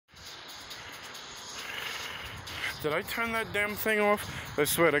Did I turn that damn thing off? I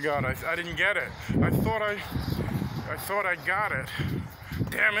swear to God, I didn't get it. I thought I got it.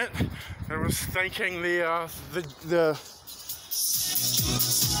 Damn it! I was thanking the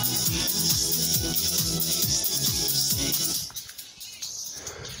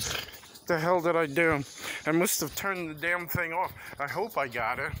the hell did I do? I must have turned the damn thing off. I hope I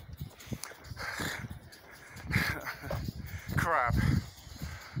got it. Crap.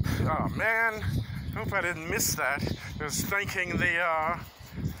 Oh man, hope I didn't miss that. I was thanking the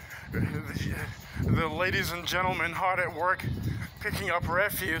ladies and gentlemen hard at work picking up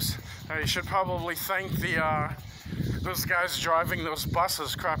refuse. I should probably thank those guys driving those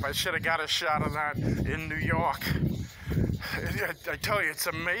buses. Crap, I should have got a shot of that in New York. I tell you, it's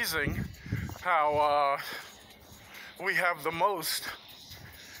amazing how we have the most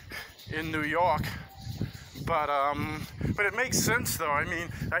in New York. But it makes sense though. I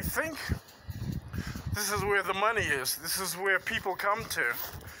mean, I think this is where the money is. This is where people come to.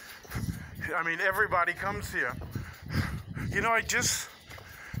 I mean, everybody comes here. You know, I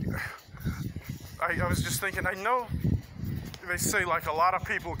was just thinking, I know they say like a lot of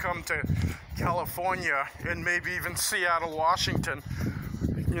people come to California and maybe even Seattle, Washington,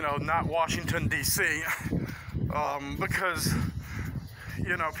 you know, not Washington, D.C., because,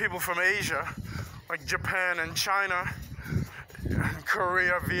 you know, people from Asia, like Japan and China,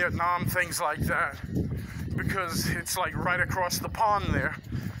 Korea, Vietnam, things like that, because it's like right across the pond there,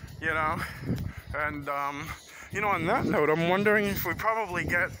 you know. And you know, on that note, I'm wondering if we probably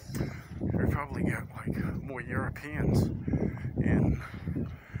get like more Europeans in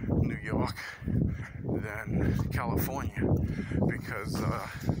New York than California, because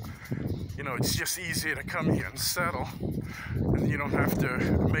you know, it's just easier to come here and settle, and you don't have to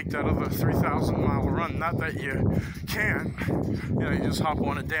make that other 3,000-mile run. Not that you can, you know, you just hop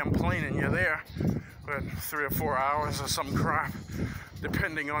on a damn plane and you're there, but 3 or 4 hours or some crap,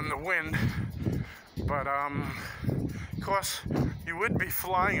 depending on the wind. But of course, you would be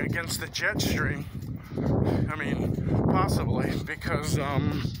flying against the jet stream. I mean, possibly, because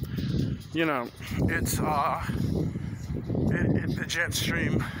you know, it's the jet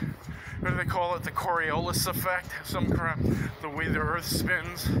stream. What do they call it? The Coriolis effect, some crap. The way the Earth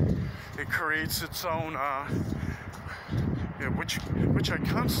spins, it creates its own, yeah, which I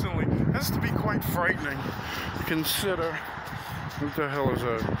constantly, has to be quite frightening to consider. What the hell is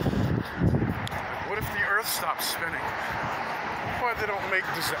that? What if the Earth stops spinning? Why they don't make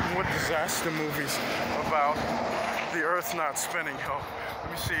more disaster movies about the Earth not spinning? Oh,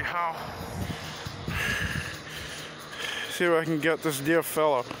 let me see how. See if I can get this dear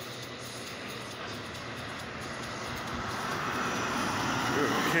fellow.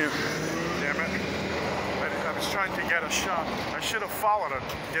 Can't. Damn it. I was trying to get a shot. I should have followed it.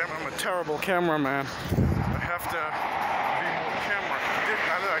 Damn it, I'm a terrible cameraman. I have to be more camera.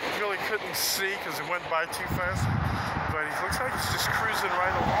 I really couldn't see because it went by too fast. But he looks like he's just cruising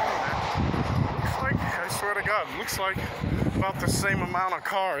right along, man. Looks like, I swear to God, looks like about the same amount of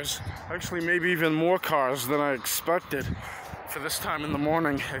cars. Actually, maybe even more cars than I expected for this time in the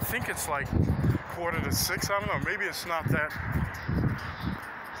morning. I think it's like 5:45. I don't know. Maybe it's not that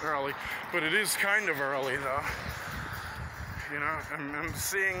early, but it is kind of early though. You know, I'm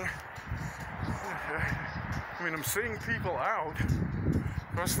seeing, I mean, I'm seeing people out.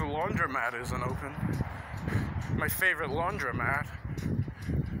 Of course, the laundromat isn't open. My favorite laundromat.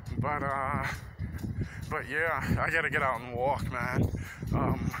 But yeah, I gotta get out and walk, man.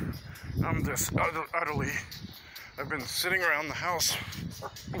 I'm just utterly, I've been sitting around the house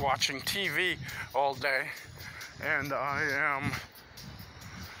watching TV all day, and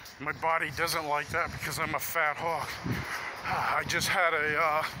my body doesn't like that because I'm a fat hog. I just had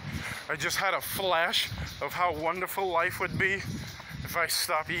a flash of how wonderful life would be if I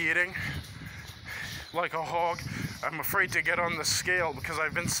stopped eating like a hog. I'm afraid to get on the scale because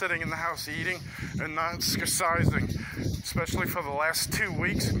I've been sitting in the house eating and not exercising, especially for the last 2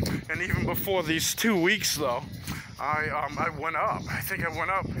 weeks. And even before these 2 weeks, though, I went up. I think I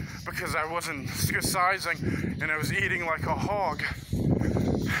went up because I wasn't exercising and I was eating like a hog.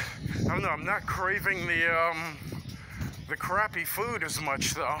 I don't know. I'm not craving the crappy food as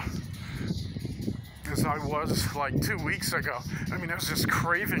much though as I was like 2 weeks ago. I mean, I was just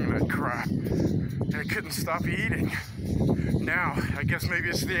craving that crap. And I couldn't stop eating. Now, I guess maybe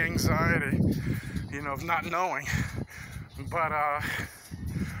it's the anxiety, you know, of not knowing. But,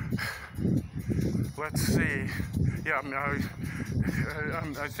 let's see. Yeah,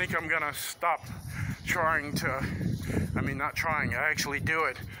 I think I'm gonna stop trying to, I mean, not trying, I actually do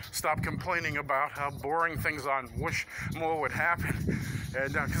it. Stop complaining about how boring things are and wish more would happen.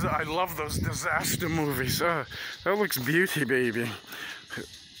 And because I love those disaster movies. That looks beauty, baby.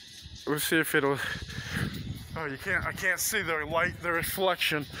 Let's see if it'll. Oh, I can't see the light, the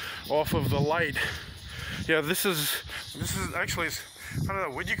reflection off of the light. Yeah, this is actually, I don't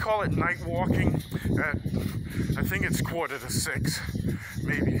know, would you call it night walking at, I think it's 5:45,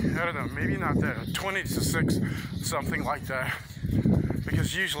 maybe, I don't know, maybe not that, 20 to 6, something like that,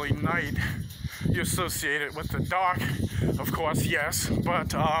 because usually night, you associate it with the dark, of course, yes, but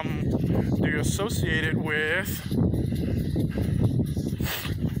do you associate it with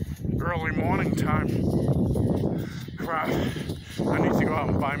early morning time? Crap, I need to go out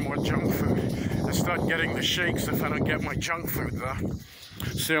and buy more junk food and start getting the shakes if I don't get my junk food though.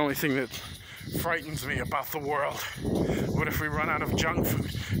 It's the only thing that frightens me about the world. What if we run out of junk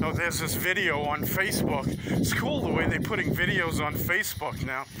food? Oh, there's this video on Facebook. It's cool the way they're putting videos on Facebook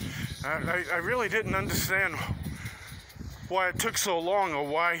now. I really didn't understand why it took so long, or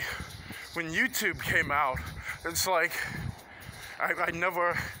why when YouTube came out, it's like I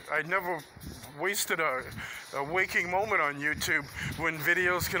never wasted a waking moment on YouTube when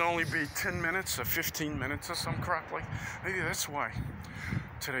videos can only be 10 minutes or 15 minutes or some crap. Like, maybe that's why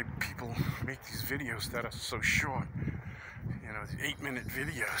today people make these videos that are so short. You know, 8-minute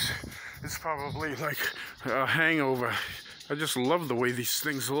videos. It's probably like a hangover. I just love the way these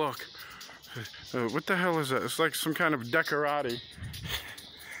things look. What the hell is that? It's like some kind of decorati.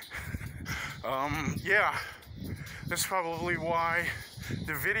 Yeah, that's probably why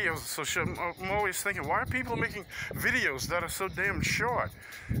the videos are so short. I'm always thinking, why are people making videos that are so damn short?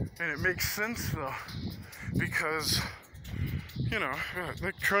 And it makes sense though, because, you know,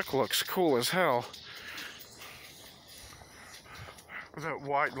 that truck looks cool as hell. That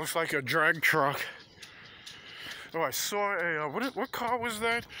white, looks like a drag truck. Oh, I saw a, what car was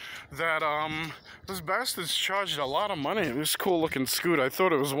that? That, those bastards charged a lot of money. This cool looking scooter. I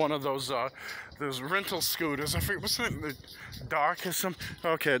thought it was one of those rental scooters. I forget, what's that, the dark or something?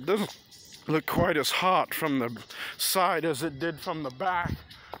 Okay, it doesn't look quite as hot from the side as it did from the back.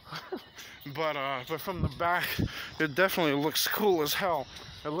 but from the back, it definitely looks cool as hell.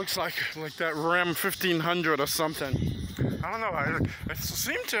 It looks like that Ram 1500 or something. I don't know, I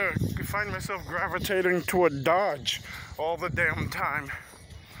seem to find myself gravitating toward Dodge all the damn time.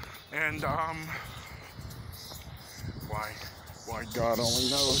 And, why God only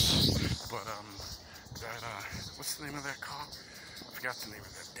knows. But, what's the name of that car? I forgot the name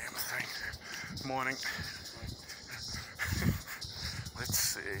of that damn thing. Morning. Let's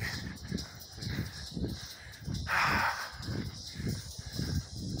see.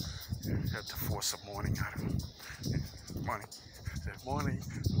 Had to force a morning out of him. Morning. Morning.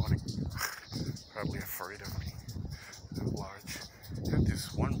 Probably afraid of me. Large. Had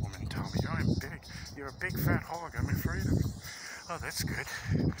this one woman tell me, "Oh, I'm big. You're a big fat hog. I'm afraid of you." Oh, that's good.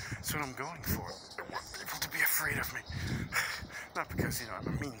 That's what I'm going for. I want people to be afraid of me. Not because, you know, I'm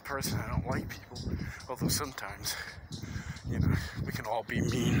a mean person. I don't like people. Although sometimes, you know, we can all be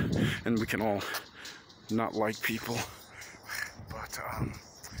mean and we can all not like people. But,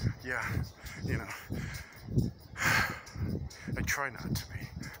 yeah, you know, I try not to be.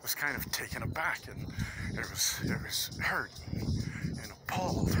 I was kind of taken aback, and it was hurt and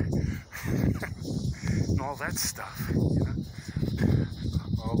appalled and all that stuff, you know,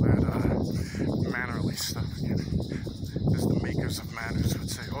 all that mannerly stuff, you know. As the makers of manners would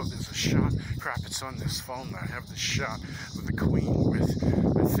say, oh, there's a shot. Crap, it's on this phone. I have this shot of the Queen with,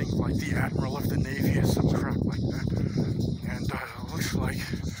 I think, like the Admiral of the Navy or some crap like that. And it looks like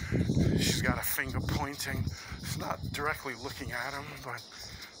she's got a finger pointing. It's not directly looking at him, but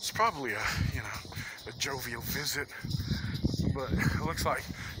it's probably a jovial visit. But it looks like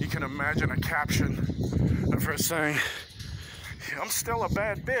you can imagine a caption of her saying, I'm still a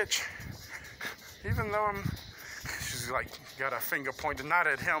bad bitch, even though she's like got a finger pointed, not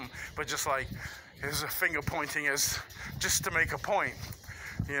at him, but just like, is a finger pointing as just to make a point,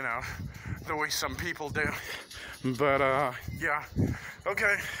 you know, the way some people do. But yeah,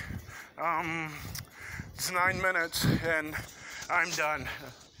 okay, it's 9 minutes and I'm done.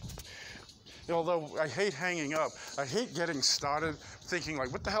 Although I hate hanging up, I hate getting started thinking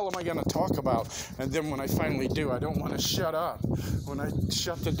like, what the hell am I going to talk about? And then when I finally do, I don't want to shut up. When I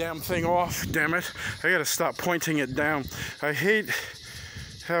shut the damn thing off, damn it, I got to stop pointing it down. I hate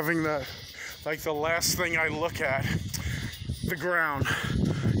having the, like the last thing I look at, the ground,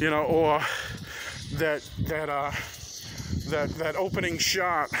 you know, or that opening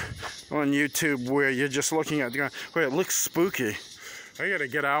shot on YouTube where you're just looking at the ground, where it looks spooky. I gotta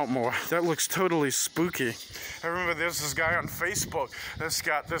get out more. That looks totally spooky. I remember there's this guy on Facebook that's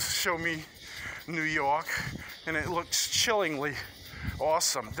got this Show Me New York, and it looks chillingly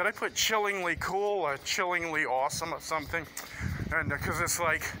awesome. Did I put chillingly cool or chillingly awesome or something? And because it's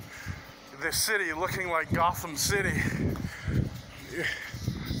like the city looking like Gotham City.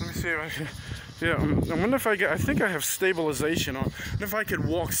 Let me see if I can. Yeah, I wonder if I think I have stabilization on. I wonder if I could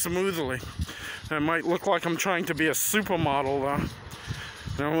walk smoothly. It might look like I'm trying to be a supermodel though.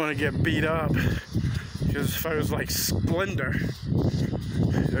 I don't want to get beat up. Because if I was like Splendor,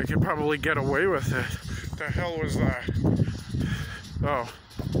 I could probably get away with it. What the hell was that? Oh.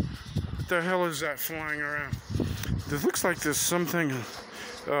 What the hell is that flying around? It looks like there's something.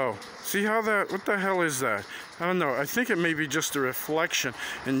 Oh. See how that, what the hell is that? I don't know. I think it may be just a reflection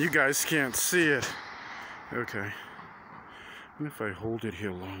and you guys can't see it. Okay. And if I hold it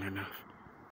here long enough.